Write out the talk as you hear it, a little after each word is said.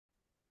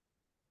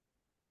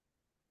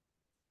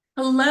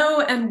Hello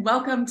and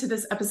welcome to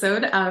this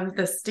episode of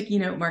the Sticky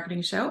Note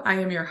Marketing Show. I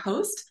am your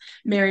host,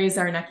 Mary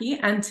Zarnecki,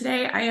 and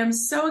today I am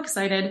so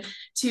excited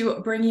to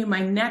bring you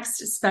my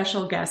next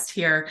special guest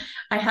here.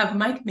 I have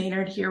Mike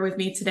Maynard here with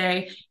me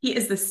today. He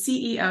is the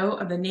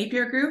CEO of the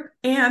Napier Group,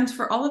 and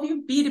for all of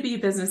you B2B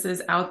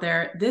businesses out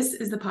there, this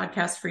is the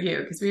podcast for you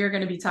because we are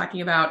going to be talking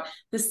about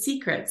the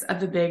secrets of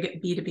the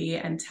big B2B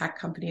and tech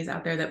companies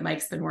out there that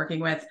Mike's been working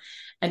with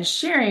and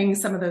sharing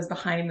some of those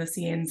behind the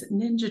scenes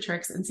ninja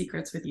tricks and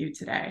secrets with you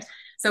today.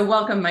 So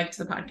welcome, Mike,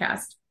 to the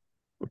podcast.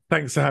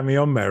 Thanks for having me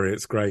on, Mary.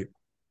 It's great.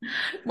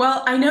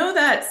 Well, I know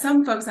that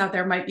some folks out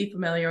there might be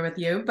familiar with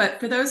you, but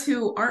for those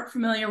who aren't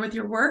familiar with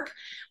your work,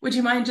 would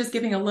you mind just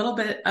giving a little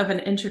bit of an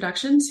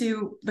introduction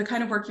to the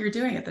kind of work you're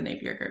doing at the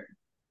Napier Group?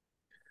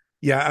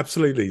 Yeah,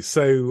 absolutely.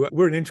 So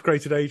we're an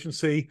integrated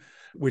agency,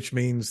 which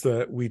means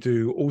that we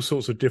do all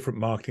sorts of different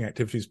marketing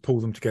activities, pull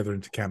them together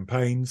into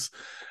campaigns.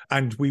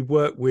 And we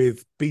work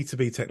with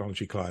B2B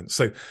technology clients.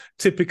 So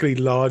typically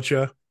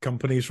larger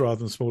companies rather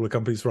than smaller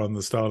companies rather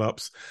than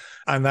startups.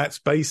 And that's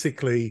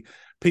basically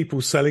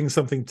people selling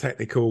something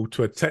technical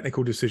to a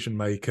technical decision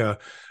maker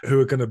who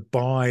are going to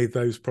buy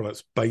those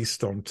products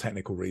based on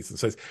technical reasons.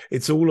 So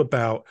it's all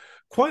about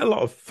quite a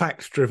lot of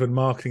facts-driven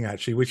marketing,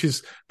 actually, which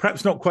is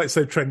perhaps not quite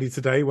so trendy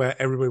today, where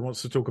everybody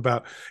wants to talk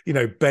about,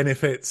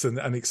 benefits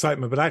and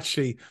excitement. But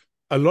actually,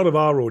 a lot of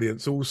our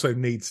audience also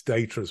needs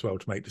data as well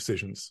to make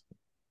decisions.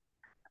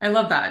 I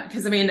love that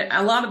because,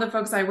 a lot of the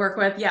folks I work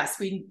with, yes,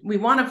 we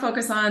want to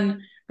focus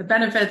on the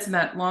benefits and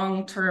that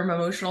long-term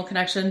emotional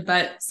connection,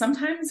 but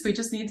sometimes we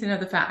just need to know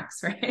the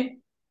facts, right?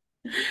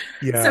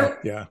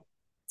 Yeah.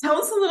 Tell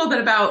us a little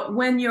bit about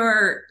when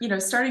you're,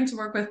 starting to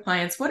work with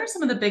clients. What are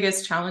some of the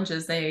biggest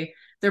challenges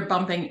they're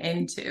bumping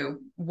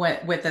into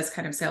with this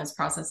kind of sales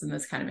process in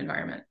this kind of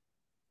environment?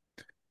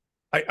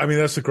 I mean,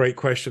 that's a great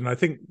question. I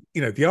think,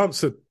 the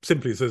answer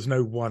simply is there's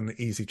no one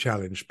easy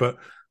challenge, but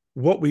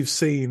what we've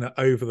seen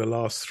over the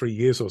last 3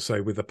 years or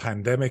so with the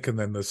pandemic and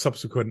then the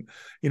subsequent,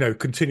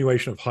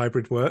 continuation of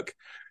hybrid work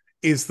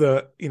is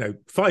that,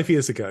 5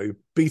 years ago,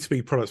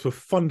 B2B products were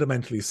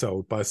fundamentally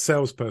sold by a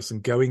salesperson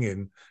going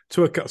in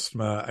to a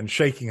customer and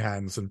shaking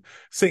hands and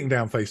sitting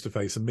down face to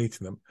face and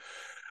meeting them.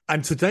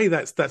 And today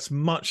that's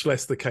much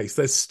less the case.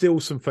 There's still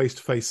some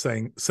face-to-face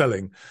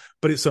selling,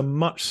 but it's a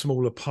much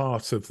smaller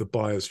part of the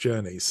buyer's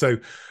journey. So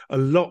a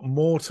lot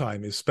more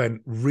time is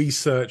spent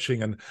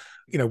researching and,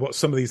 what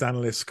some of these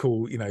analysts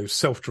call,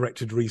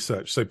 self-directed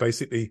research. So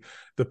basically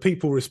the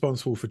people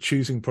responsible for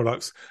choosing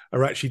products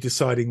are actually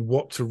deciding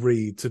what to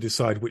read to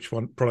decide which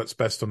one product's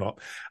best or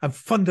not. And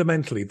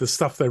fundamentally, the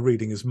stuff they're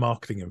reading is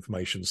marketing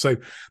information. So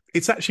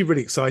it's actually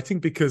really exciting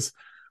because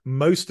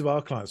most of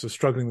our clients are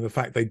struggling with the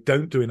fact they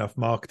don't do enough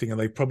marketing and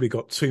they've probably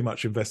got too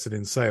much invested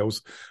in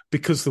sales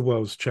because the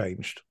world's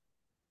changed.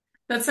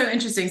 That's so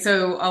interesting.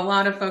 So a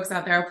lot of folks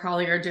out there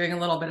probably are doing a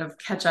little bit of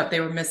catch up. They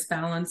were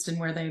misbalanced in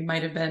where they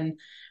might have been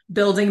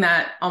building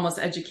that almost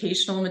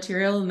educational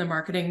material in the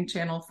marketing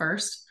channel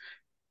first.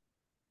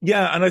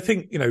 Yeah. And I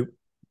think,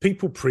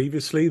 people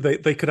previously,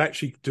 they could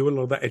actually do a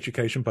lot of that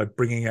education by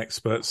bringing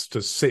experts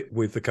to sit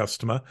with the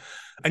customer.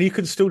 And you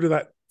can still do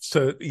that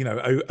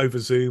over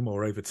Zoom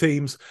or over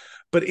Teams,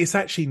 but it's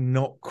actually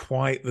not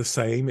quite the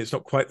same. It's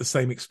not quite the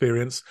same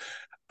experience.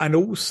 And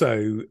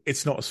also,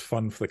 it's not as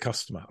fun for the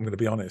customer, I'm going to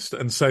be honest.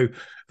 And so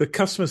the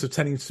customers are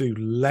tending to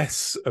do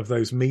less of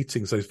those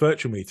meetings, those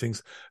virtual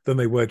meetings, than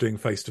they were doing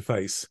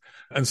face-to-face.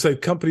 And so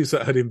companies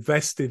that had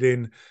invested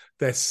in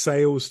their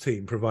sales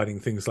team providing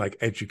things like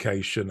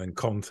education and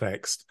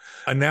context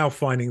are now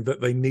finding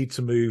that they need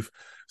to move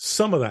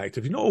some of that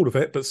activity, not all of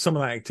it, but some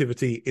of that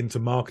activity into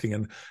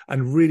marketing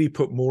and really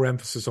put more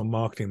emphasis on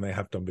marketing than they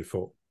have done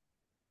before.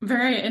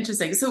 Very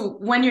interesting. So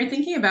when you're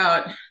thinking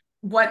about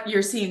what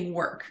you're seeing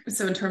work,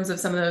 so in terms of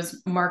some of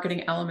those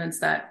marketing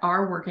elements that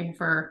are working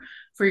for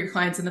your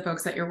clients and the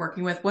folks that you're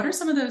working with, what are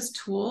some of those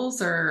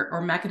tools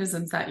or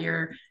mechanisms that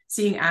you're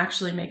seeing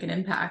actually make an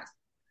impact?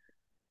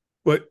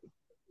 Well,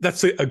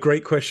 that's a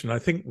great question. I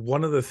think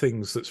one of the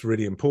things that's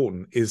really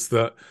important is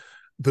that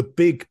the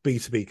big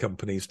B2B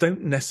companies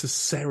don't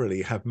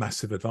necessarily have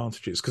massive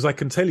advantages, because I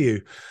can tell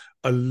you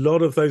a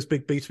lot of those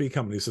big B2B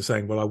companies are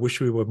saying, well, I wish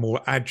we were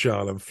more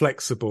agile and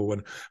flexible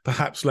and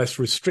perhaps less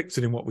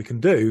restricted in what we can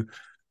do,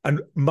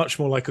 and much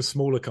more like a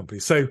smaller company.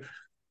 So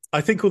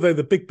I think although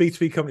the big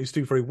B2B companies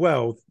do very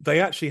well, they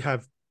actually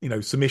have,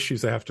 some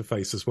issues they have to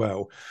face as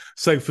well.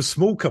 So for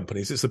small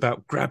companies, it's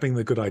about grabbing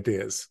the good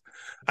ideas.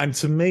 And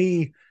to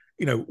me,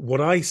 what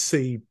I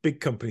see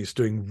big companies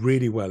doing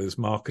really well is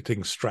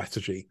marketing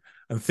strategy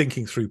and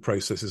thinking through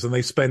processes. And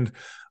they spend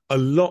a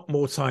lot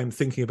more time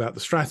thinking about the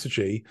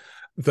strategy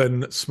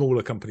than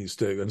smaller companies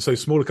do. And so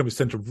smaller companies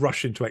tend to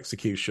rush into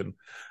execution.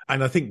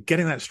 And I think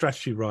getting that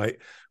strategy right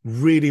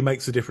really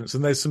makes a difference.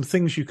 And there's some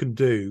things you can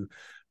do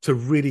to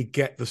really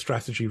get the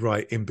strategy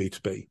right in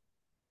B2B.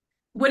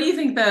 What do you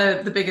think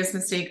the biggest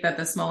mistake that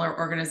the smaller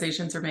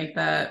organizations or maybe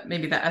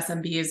the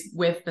SMBs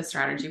with the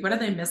strategy? What are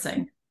they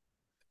missing?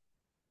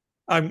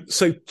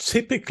 So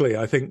typically,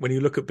 I think when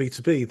you look at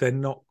B2B, they're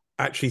not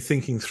actually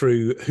thinking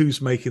through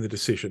who's making the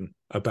decision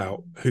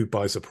about who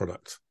buys a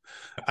product.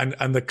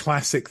 And the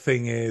classic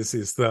thing is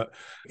that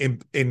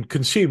in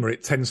consumer,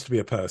 it tends to be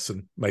a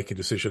person making a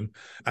decision.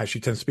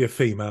 Actually tends to be a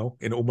female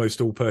in almost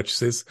all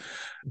purchases.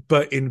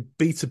 But in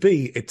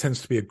B2B, it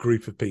tends to be a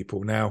group of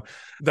people. Now,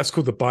 that's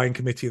called the buying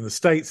committee in the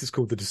States. It's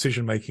called the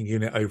decision-making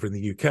unit over in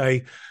the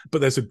UK.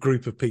 But there's a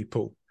group of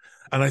people.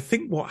 And I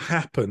think what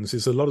happens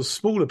is a lot of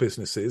smaller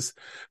businesses,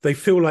 they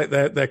feel like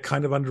they're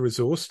kind of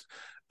under-resourced,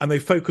 and they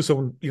focus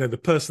on, the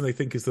person they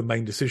think is the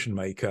main decision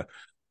maker.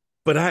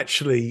 But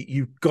actually,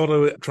 you've got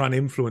to try and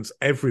influence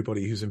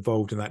everybody who's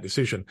involved in that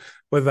decision,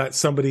 whether that's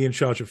somebody in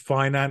charge of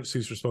finance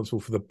who's responsible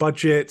for the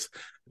budget,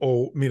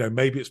 or,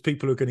 maybe it's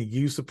people who are going to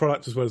use the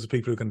product as well as the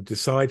people who are going to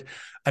decide.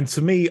 And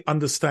to me,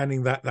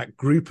 understanding that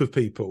group of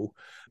people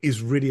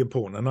is really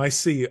important. And I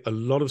see a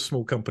lot of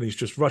small companies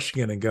just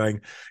rushing in and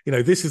going,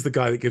 this is the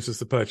guy that gives us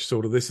the purchase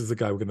order. This is the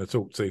guy we're going to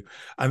talk to.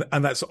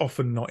 And that's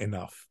often not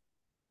enough.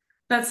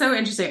 That's so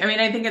interesting. I mean,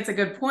 I think it's a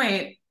good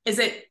point.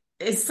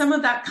 Is some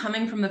of that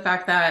coming from the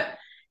fact that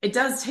it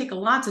does take a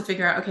lot to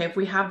figure out, okay, if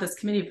we have this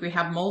committee, if we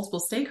have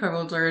multiple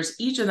stakeholders,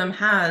 each of them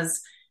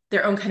has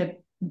their own kind of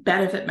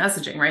benefit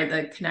messaging, right?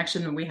 The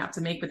connection that we have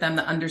to make with them,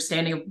 the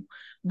understanding of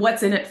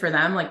what's in it for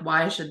them, like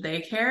why should they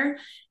care?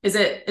 Is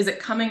it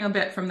coming a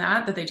bit from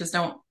that they just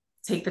don't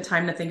take the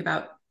time to think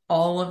about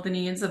all of the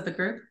needs of the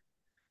group?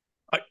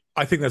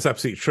 I think that's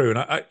absolutely true.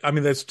 And I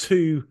mean, there's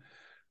two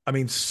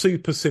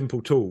super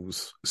simple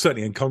tools,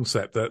 certainly in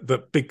concept,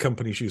 that big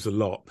companies use a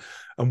lot.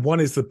 And one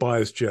is the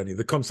buyer's journey,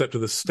 the concept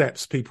of the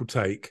steps people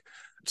take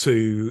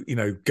to,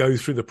 go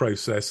through the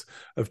process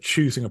of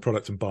choosing a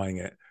product and buying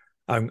it.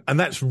 And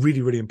that's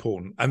really, really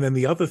important. And then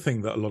the other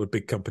thing that a lot of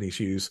big companies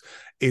use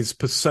is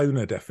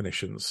persona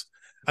definitions.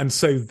 And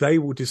so they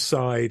will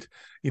decide,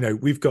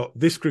 we've got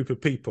this group of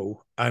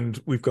people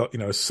and we've got,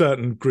 a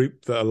certain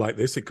group that are like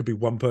this. It could be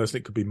one person,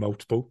 it could be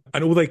multiple.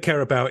 And all they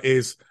care about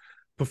is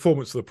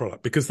performance of the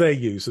product, because they're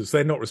users,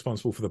 they're not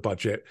responsible for the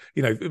budget.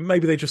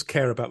 Maybe they just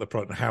care about the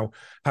product and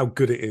how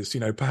good it is.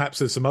 Perhaps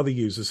there's some other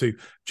users who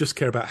just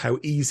care about how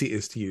easy it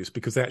is to use,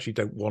 because they actually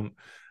don't want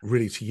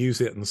really to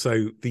use it. And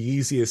so the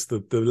easiest,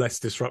 the less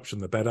disruption,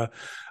 the better.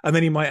 And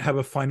then you might have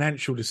a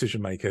financial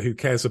decision maker who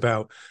cares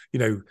about,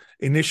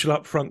 initial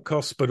upfront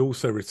costs, but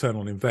also return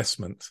on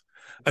investment.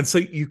 And so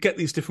you get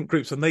these different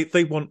groups, and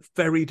they want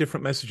very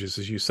different messages,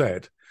 as you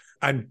said.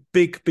 And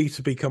big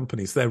B2B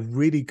companies, they're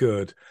really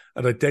good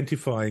at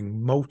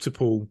identifying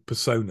multiple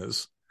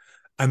personas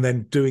and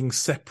then doing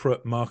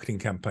separate marketing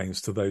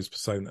campaigns to those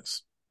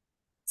personas.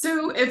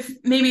 So if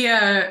maybe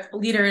a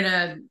leader in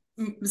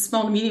a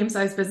small to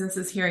medium-sized business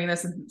is hearing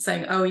this and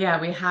saying, oh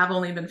yeah, we have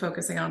only been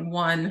focusing on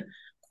one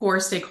core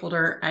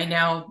stakeholder, I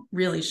now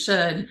really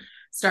should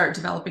start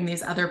developing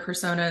these other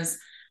personas.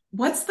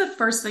 What's the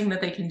first thing that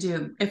they can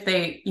do if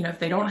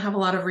they don't have a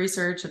lot of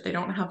research, if they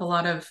don't have a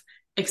lot of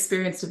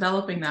experience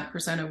developing that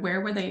persona?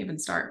 Where would they even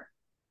start?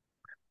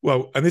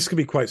 Well, and this can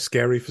be quite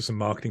scary for some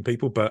marketing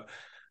people, but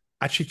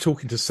actually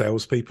talking to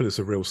salespeople is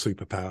a real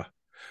superpower,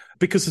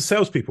 because the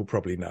salespeople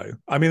probably know.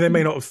 I mean, they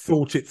may not have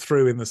thought it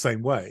through in the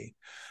same way,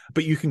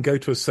 but you can go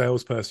to a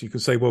salesperson, you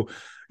can say, well,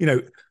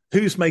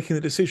 who's making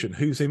the decision?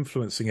 Who's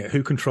influencing it?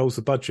 Who controls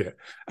the budget?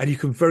 And you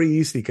can very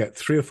easily get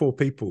 3 or 4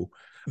 people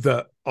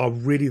that are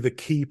really the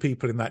key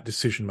people in that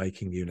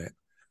decision-making unit.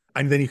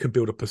 And then you can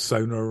build a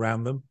persona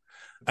around them.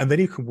 And then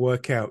you can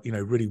work out,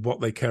 really what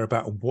they care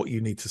about and what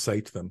you need to say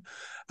to them.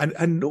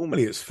 And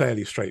normally it's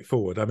fairly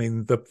straightforward. I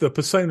mean, the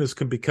personas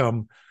can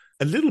become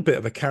a little bit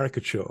of a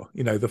caricature.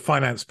 The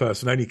finance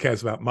person only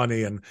cares about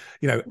money. And,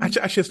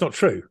 actually, it's not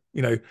true.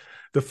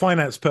 The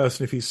finance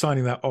person, if he's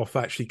signing that off,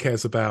 actually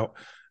cares about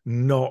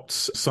not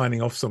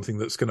signing off something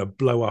that's going to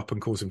blow up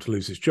and cause him to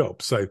lose his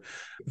job. So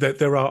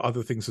there are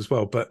other things as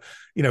well. But,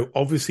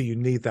 obviously you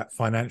need that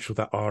financial,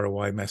 that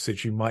ROI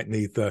message. You might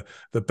need the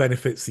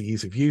benefits, the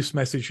ease of use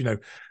message,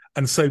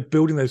 and so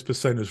building those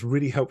personas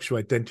really helps you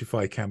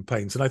identify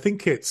campaigns. And I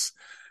think it's,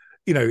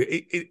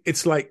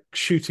 it's like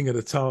shooting at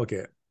a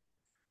target.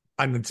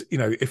 And,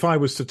 if I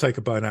was to take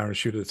a bow and arrow and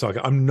shoot at a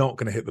target, I'm not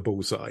going to hit the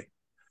bullseye,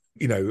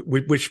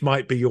 which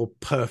might be your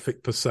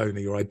perfect persona,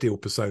 your ideal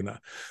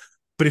persona.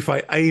 But if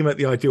I aim at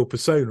the ideal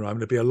persona, I'm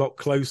going to be a lot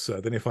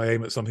closer than if I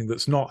aim at something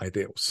that's not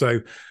ideal. So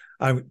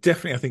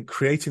definitely, I think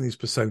creating these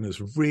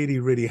personas really,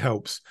 really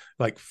helps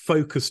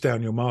focus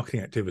down your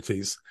marketing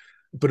activities,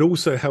 but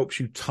also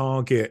helps you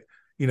target,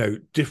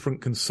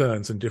 different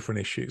concerns and different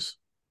issues.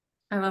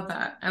 I love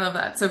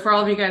that. So for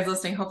all of you guys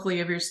listening, hopefully you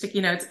have your sticky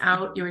notes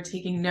out. You were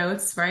taking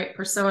notes, right?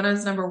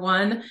 Personas, number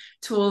 1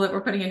 tool that we're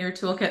putting in your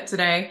toolkit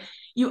today.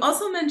 You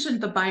also mentioned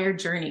the buyer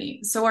journey.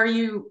 So are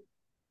you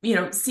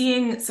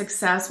seeing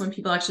success when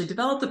people actually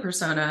develop the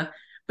persona,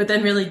 but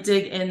then really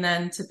dig in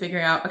then to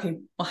figure out, okay,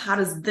 well, how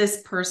does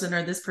this person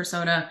or this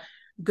persona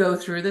go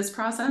through this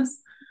process?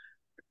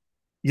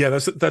 Yeah,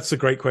 that's a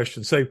great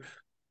question. So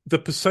the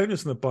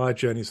personas and the buyer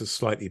journeys are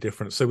slightly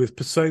different. So with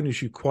personas,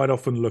 you quite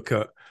often look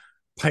at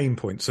pain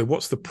points. So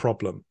what's the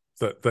problem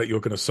that you're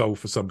going to solve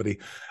for somebody.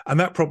 And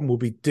that problem will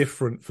be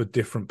different for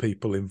different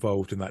people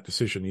involved in that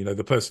decision.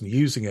 The person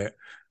using it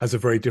has a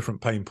very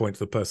different pain point to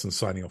the person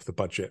signing off the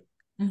budget.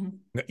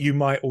 Mm-hmm. You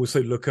might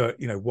also look at,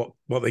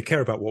 what they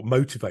care about, what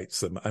motivates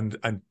them.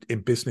 And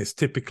in business,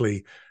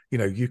 typically,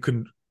 you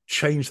can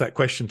change that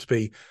question to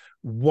be,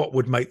 what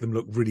would make them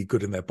look really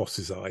good in their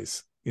boss's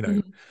eyes?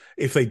 Mm-hmm.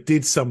 If they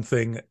did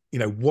something,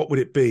 what would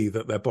it be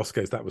that their boss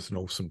goes, that was an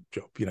awesome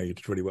job, you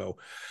did really well.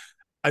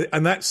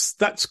 And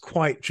that's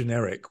quite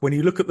generic. When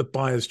you look at the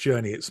buyer's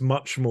journey, it's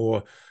much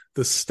more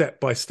the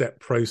step-by-step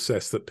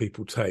process that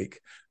people take.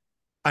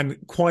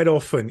 And quite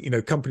often,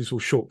 companies will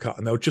shortcut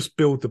and they'll just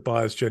build the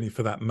buyer's journey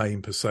for that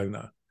main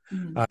persona,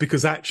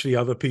 because actually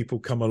other people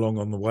come along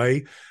on the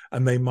way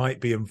and they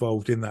might be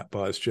involved in that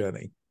buyer's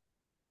journey.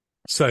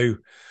 So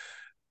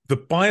the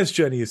buyer's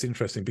journey is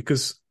interesting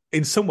because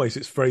in some ways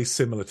it's very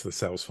similar to the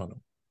sales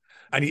funnel.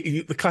 And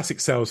the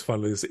classic sales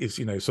funnel is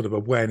sort of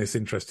awareness,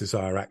 interest,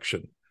 desire,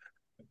 action.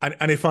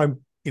 And if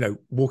I'm,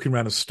 walking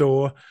around a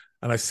store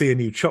and I see a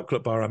new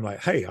chocolate bar, I'm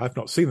like, hey, I've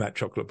not seen that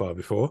chocolate bar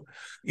before.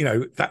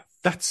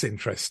 That's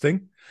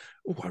interesting.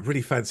 Oh, I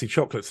really fancy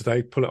chocolate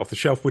today. Pull it off the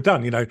shelf. We're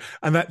done,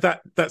 and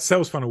that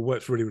sales funnel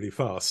works really, really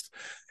fast.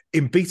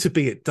 In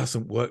B2B, it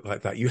doesn't work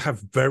like that. You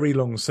have very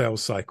long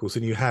sales cycles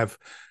and you have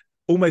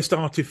almost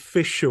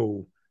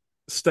artificial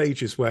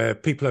stages where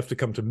people have to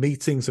come to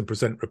meetings and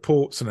present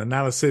reports and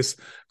analysis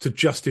to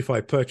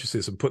justify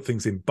purchases and put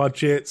things in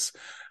budgets.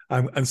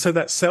 And so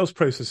that sales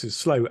process is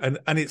slow.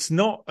 And it's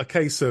not a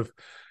case of,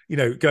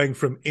 going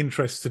from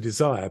interest to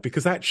desire,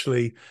 because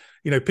actually,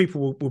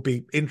 people will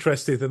be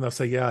interested and they'll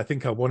say, yeah, I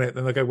think I want it.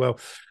 Then they'll go, well,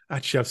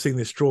 actually, I've seen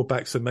this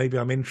drawback, so maybe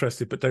I'm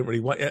interested, but don't really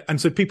want it. And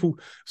so people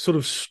sort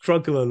of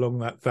struggle along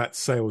that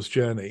sales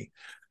journey.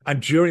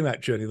 And during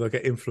that journey, they'll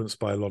get influenced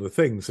by a lot of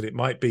things. And it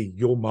might be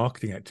your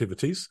marketing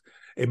activities.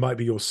 It might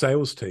be your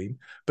sales team,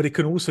 but it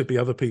can also be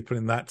other people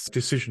in that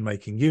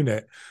decision-making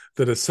unit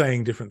that are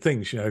saying different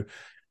things.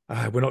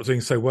 We're not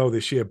doing so well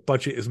this year.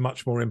 Budget is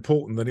much more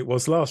important than it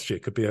was last year.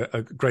 Could be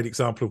a great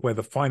example of where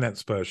the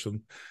finance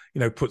person,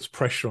 puts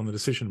pressure on the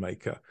decision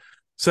maker.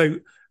 So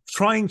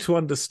trying to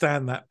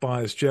understand that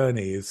buyer's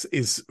journey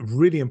is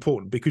really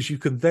important, because you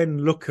can then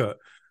look at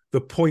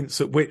the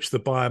points at which the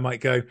buyer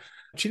might go,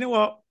 do you know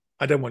what?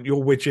 I don't want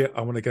your widget.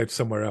 I want to go to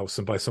somewhere else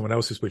and buy someone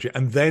else's widget.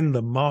 And then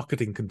the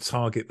marketing can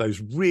target those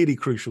really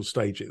crucial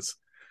stages.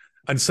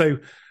 And so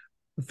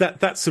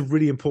that's a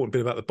really important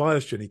bit about the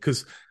buyer's journey,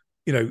 because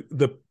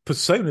the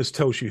personas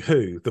tells you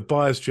who, the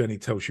buyer's journey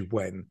tells you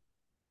when.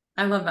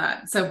 I love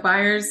that. So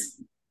buyers,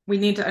 we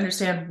need to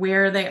understand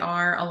where they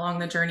are along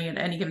the journey at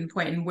any given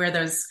point, and where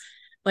those,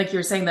 like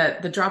you're saying,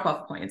 that the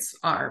drop-off points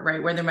are,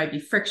 right? Where there might be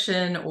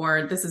friction,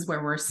 or this is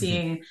where we're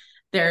seeing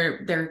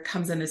there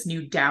comes in this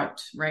new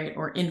doubt, right?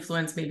 Or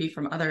influence maybe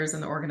from others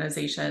in the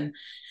organization.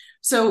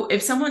 So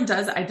if someone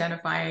does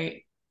identify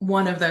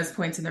one of those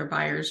points in their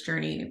buyer's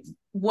journey,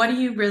 what do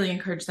you really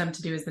encourage them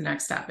to do as the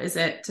next step? Is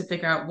it to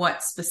figure out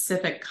what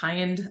specific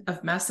kind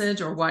of message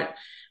or what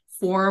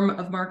form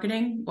of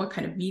marketing, what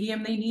kind of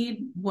medium they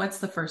need? What's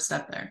the first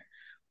step there?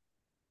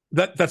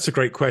 That's a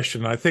great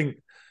question. I think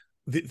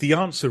the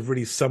answer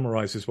really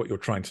summarizes what you're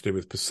trying to do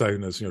with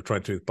personas and you're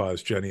trying to do with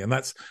buyer's journey. And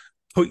that's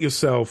put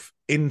yourself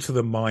into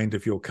the mind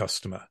of your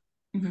customer.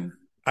 Mm-hmm.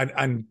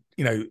 And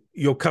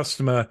your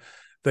customer,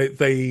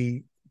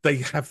 they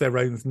have their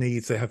own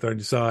needs, they have their own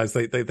desires,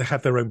 they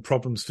have their own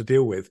problems to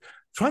deal with.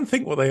 Try and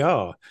think what they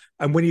are.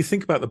 And when you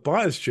think about the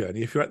buyer's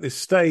journey, if you're at this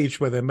stage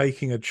where they're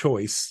making a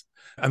choice,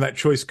 and that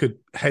choice could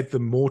head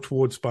them more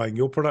towards buying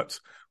your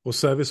product or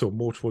service or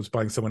more towards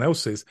buying someone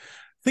else's,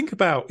 think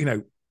about,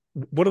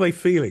 what are they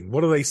feeling?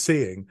 What are they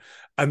seeing?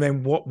 And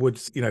then what would,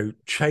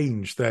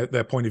 change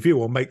their point of view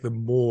or make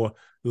them more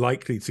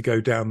likely to go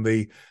down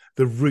the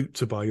route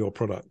to buy your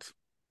product?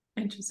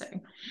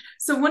 Interesting.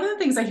 So one of the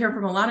things I hear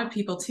from a lot of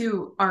people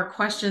too are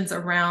questions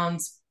around,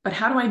 but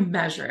how do I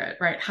measure it,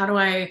 right? How do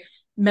I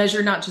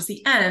measure not just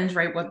the end,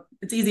 right?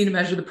 It's easy to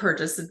measure the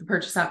purchase, if the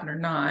purchase happened or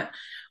not,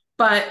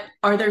 but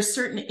are there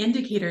certain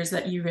indicators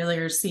that you really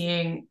are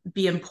seeing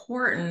be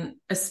important,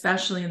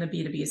 especially in the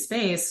B2B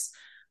space,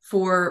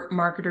 for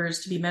marketers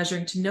to be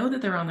measuring to know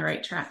that they're on the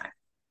right track?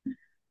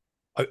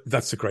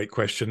 That's a great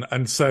question.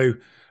 And so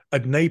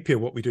at Napier,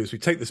 what we do is we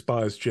take this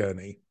buyer's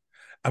journey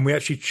and we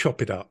actually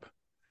chop it up.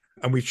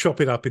 And we chop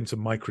it up into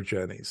micro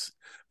journeys,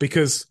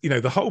 because,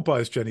 the whole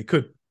buyer's journey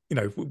could,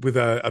 with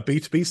a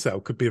B2B sale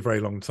could be a very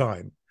long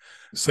time.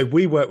 So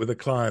we work with a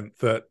client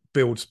that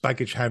builds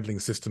baggage handling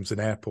systems in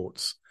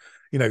airports.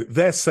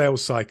 Their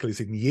sales cycle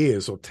is in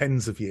years or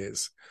tens of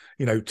years.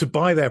 To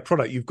buy their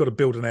product, you've got to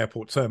build an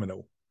airport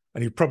terminal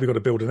and you've probably got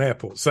to build an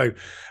airport. So,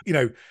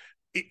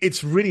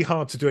 it's really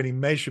hard to do any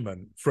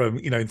measurement from,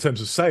 in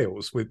terms of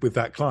sales with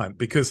that client,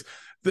 because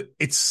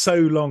it's so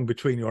long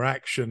between your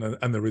action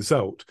and the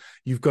result.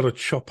 You've got to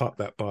chop up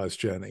that buyer's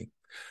journey.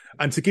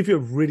 And to give you a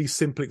really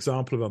simple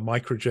example of a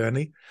micro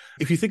journey,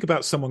 if you think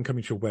about someone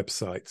coming to your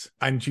website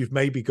and you've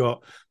maybe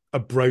got a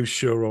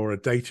brochure or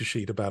a data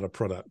sheet about a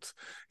product.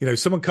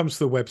 Someone comes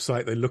to the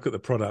website, they look at the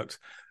product.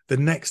 The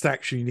next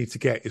action you need to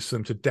get is for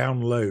them to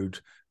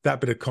download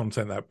that bit of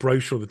content, that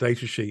brochure or the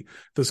data sheet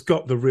that's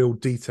got the real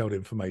detailed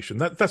information.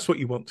 That's what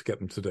you want to get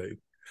them to do.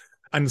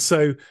 And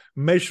so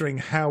measuring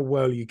how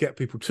well you get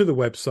people to the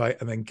website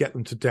and then get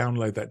them to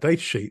download that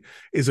data sheet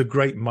is a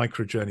great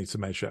micro journey to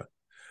measure.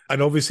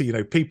 And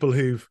obviously, people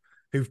who've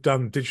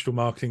done digital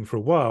marketing for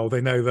a while,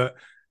 they know that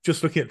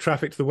just looking at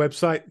traffic to the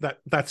website,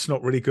 that's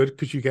not really good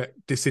because you get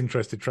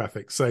disinterested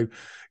traffic. So,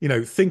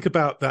 think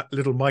about that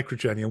little micro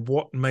journey and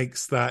what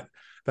makes that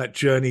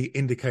journey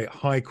indicate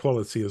high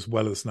quality as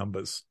well as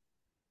numbers.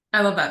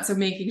 I love that. So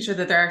making sure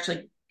that they're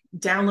actually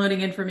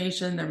downloading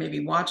information, they're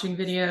maybe watching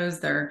videos,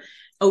 they're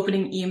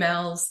opening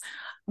emails.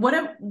 What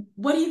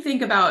do you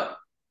think about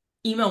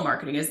email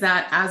marketing? Is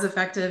that as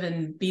effective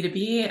in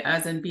B2B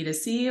as in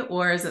B2C,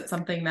 or is it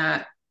something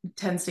that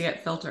tends to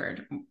get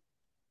filtered?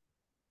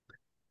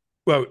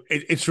 Well,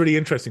 it's really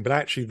interesting, but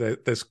actually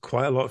there's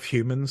quite a lot of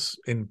humans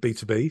in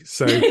B2B.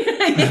 So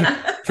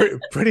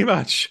pretty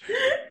much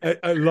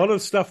a lot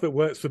of stuff that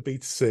works for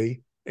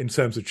B2C in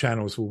terms of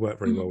channels will work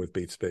very well with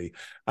B2B.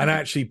 And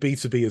actually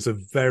B2B is a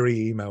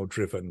very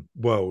email-driven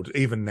world,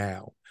 even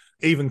now.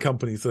 Even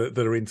companies that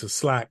are into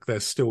Slack, they're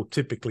still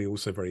typically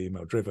also very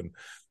email-driven.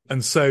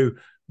 And so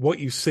what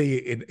you see,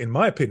 in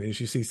my opinion, is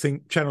you see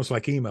channels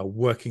like email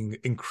working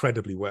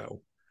incredibly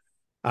well.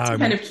 To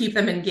kind of keep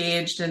them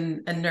engaged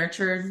and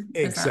nurtured.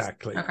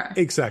 Exactly.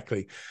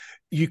 Exactly.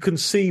 You can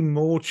see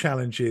more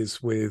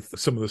challenges with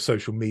some of the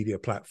social media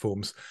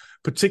platforms,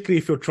 particularly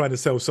if you're trying to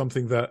sell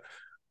something that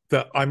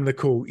I'm going to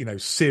call,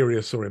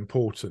 serious or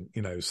important,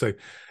 So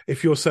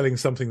if you're selling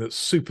something that's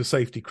super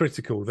safety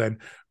critical, then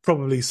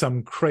probably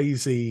some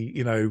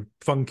crazy,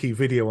 funky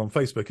video on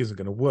Facebook isn't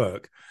going to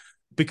work.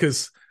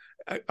 Because,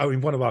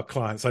 one of our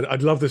clients,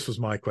 I'd love this was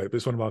my quote, but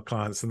it's one of our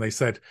clients, and they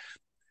said,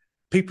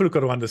 people have got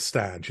to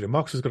understand,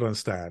 marketers have got to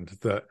understand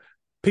that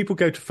people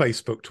go to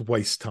Facebook to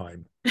waste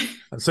time.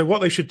 And so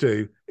what they should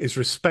do is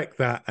respect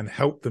that and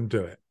help them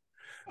do it.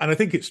 And I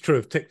think it's true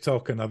of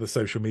TikTok and other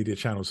social media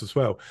channels as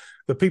well,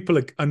 that people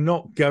are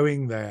not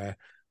going there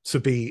to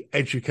be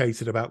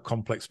educated about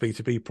complex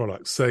B2B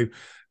products. So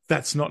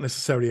that's not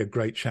necessarily a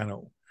great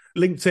channel.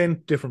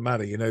 LinkedIn, different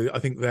matter. I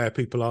think there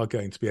people are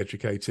going to be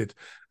educated.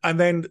 And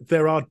then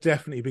there are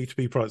definitely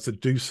B2B products that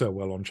do so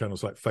well on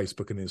channels like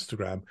Facebook and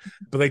Instagram,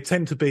 but they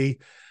tend to be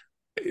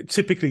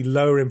typically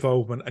lower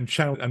involvement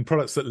and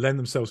products that lend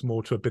themselves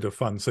more to a bit of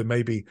fun. So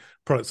maybe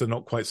products that are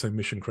not quite so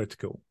mission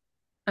critical.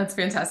 That's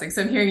fantastic.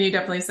 So I'm hearing you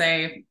definitely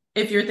say,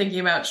 if you're thinking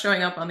about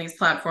showing up on these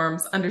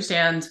platforms,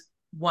 understand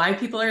why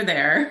people are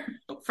there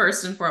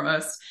first and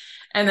foremost.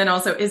 And then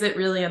also, is it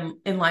really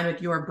in line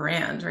with your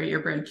brand, right? Your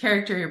brand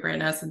character, your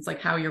brand essence,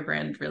 like how your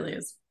brand really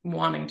is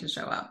wanting to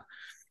show up.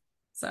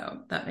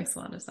 So that makes a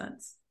lot of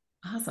sense.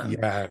 Awesome.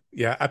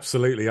 Yeah,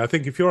 absolutely. I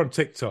think if you're on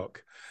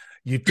TikTok,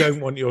 you don't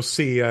want your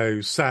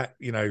CEO sat,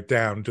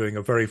 down doing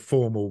a very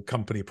formal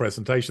company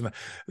presentation.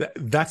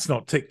 That's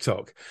not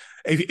TikTok.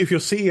 If your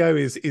CEO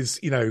is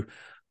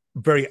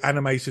very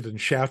animated and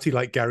shouty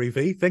like Gary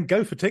Vee, then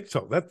go for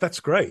TikTok. That's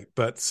great.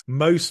 But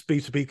most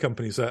B2B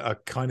companies are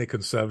kind of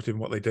conservative in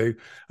what they do.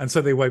 And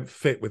so they won't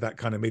fit with that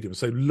kind of medium.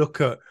 So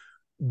look at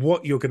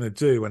what you're going to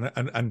do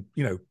and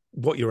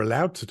what you're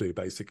allowed to do,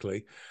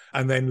 basically,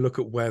 and then look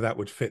at where that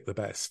would fit the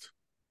best.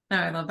 Oh,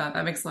 I love that.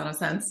 That makes a lot of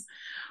sense.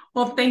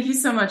 Well, thank you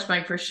so much,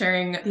 Mike, for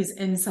sharing these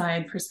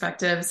inside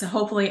perspectives.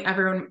 Hopefully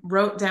everyone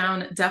wrote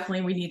down,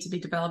 definitely we need to be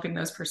developing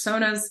those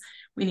personas.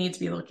 We need to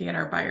be looking at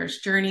our buyer's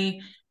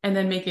journey and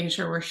then making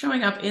sure we're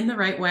showing up in the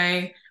right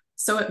way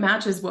so it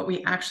matches what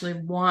we actually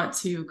want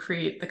to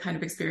create the kind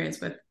of experience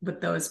with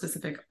those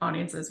specific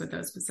audiences, with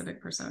those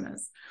specific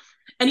personas.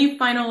 Any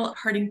final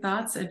parting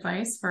thoughts,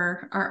 advice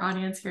for our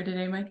audience here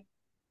today, Mike?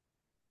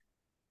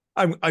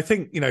 I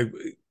think, and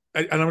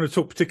I'm going to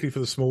talk particularly for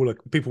the smaller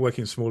people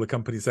working in smaller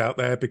companies out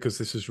there, because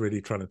this is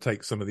really trying to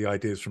take some of the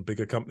ideas from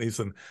bigger companies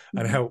and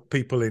help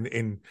people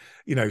in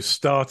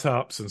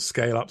startups and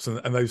scale ups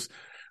and those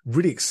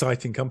really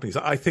exciting companies.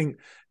 I think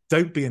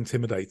don't be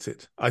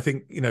intimidated. I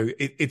think,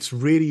 it's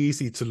really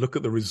easy to look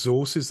at the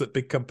resources that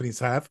big companies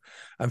have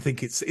and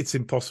think it's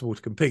impossible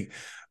to compete.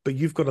 But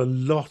you've got a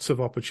lot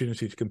of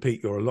opportunity to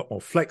compete. You're a lot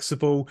more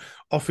flexible.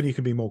 Often you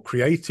can be more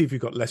creative.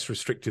 You've got less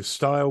restrictive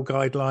style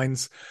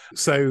guidelines.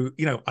 So,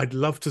 I'd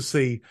love to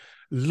see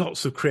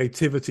lots of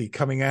creativity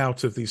coming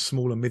out of these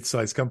small and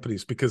mid-sized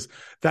companies, because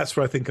that's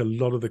where I think a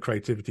lot of the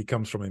creativity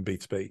comes from in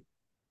B2B.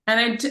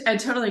 And I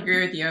totally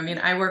agree with you. I mean,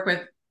 I work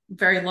with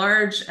very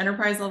large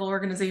enterprise level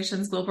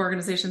organizations, global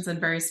organizations,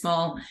 and very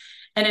small.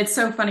 And it's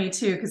so funny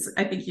too, because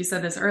I think you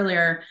said this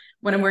earlier,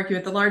 when I'm working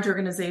with the large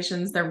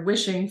organizations, they're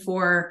wishing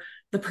for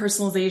the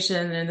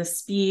personalization and the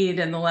speed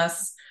and the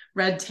less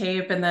red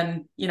tape. And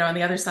then, on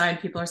the other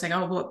side, people are saying,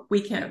 oh, well,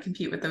 we can't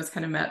compete with those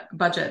kind of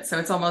budgets. So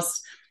it's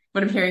almost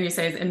what I'm hearing you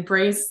say is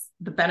embrace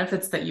the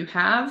benefits that you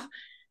have.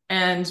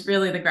 And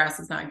really the grass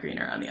is not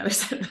greener on the other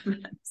side of the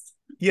fence.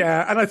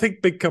 Yeah. And I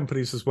think big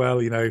companies as well,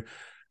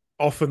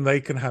 often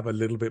they can have a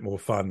little bit more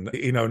fun,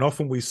 and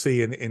often we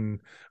see in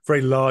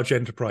very large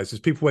enterprises,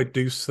 people won't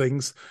do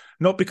things,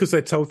 not because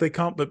they're told they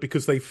can't, but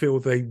because they feel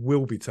they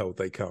will be told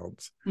they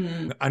can't.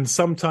 And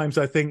sometimes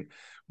I think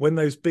when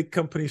those big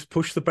companies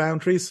push the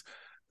boundaries,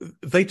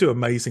 they do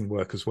amazing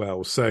work as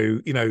well. So,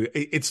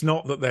 it's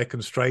not that they're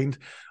constrained.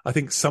 I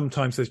think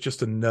sometimes there's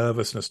just a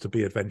nervousness to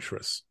be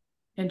adventurous.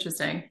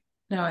 Interesting.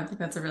 No, I think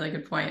that's a really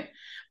good point.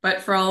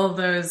 But for all of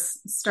those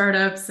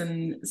startups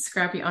and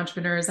scrappy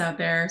entrepreneurs out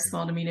there,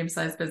 small to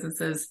medium-sized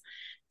businesses,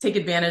 take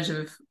advantage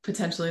of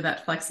potentially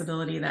that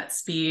flexibility, that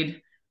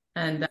speed,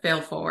 and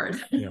fail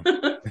forward. Yeah.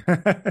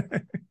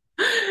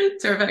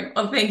 Terrific.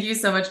 Well, thank you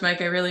so much,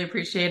 Mike. I really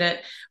appreciate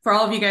it. For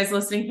all of you guys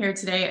listening here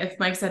today, if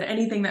Mike said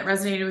anything that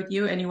resonated with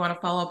you and you want to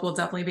follow up, we'll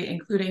definitely be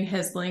including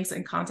his links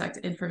and contact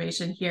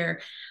information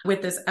here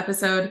with this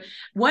episode.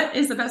 What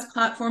is the best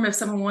platform if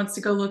someone wants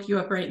to go look you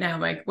up right now,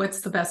 Mike?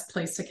 What's the best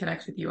place to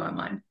connect with you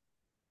online?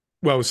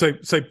 Well, so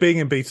being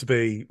in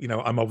B2B,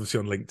 I'm obviously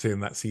on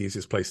LinkedIn. That's the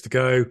easiest place to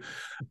go.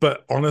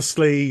 But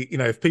honestly,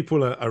 if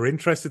people are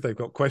interested, they've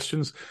got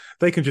questions,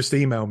 they can just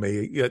email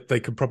me. They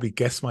can probably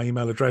guess my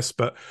email address,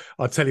 but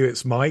I'll tell you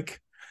it's Mike,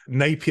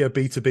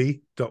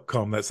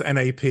 napierb2b.com. That's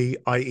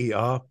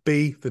NAPIER,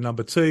 the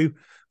number 2,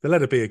 the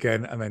letter B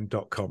again, and then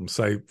 .com.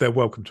 So they're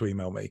welcome to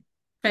email me.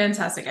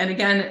 Fantastic. And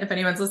again, if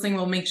anyone's listening,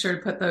 we'll make sure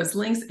to put those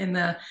links in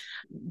the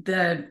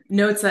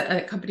notes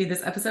that accompany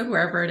this episode,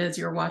 wherever it is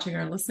you're watching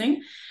or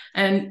listening.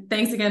 And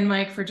thanks again,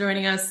 Mike, for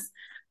joining us.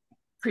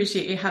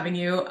 Appreciate you having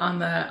you on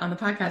the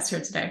podcast here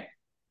today.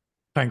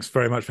 Thanks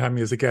very much for having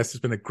me as a guest.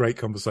 It's been a great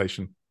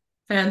conversation.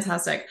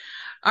 Fantastic.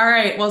 All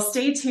right. Well,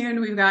 stay tuned.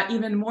 We've got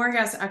even more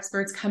guest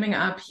experts coming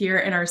up here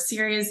in our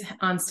series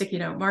on sticky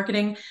note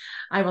marketing.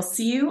 I will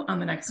see you on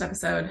the next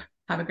episode.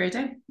 Have a great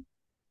day.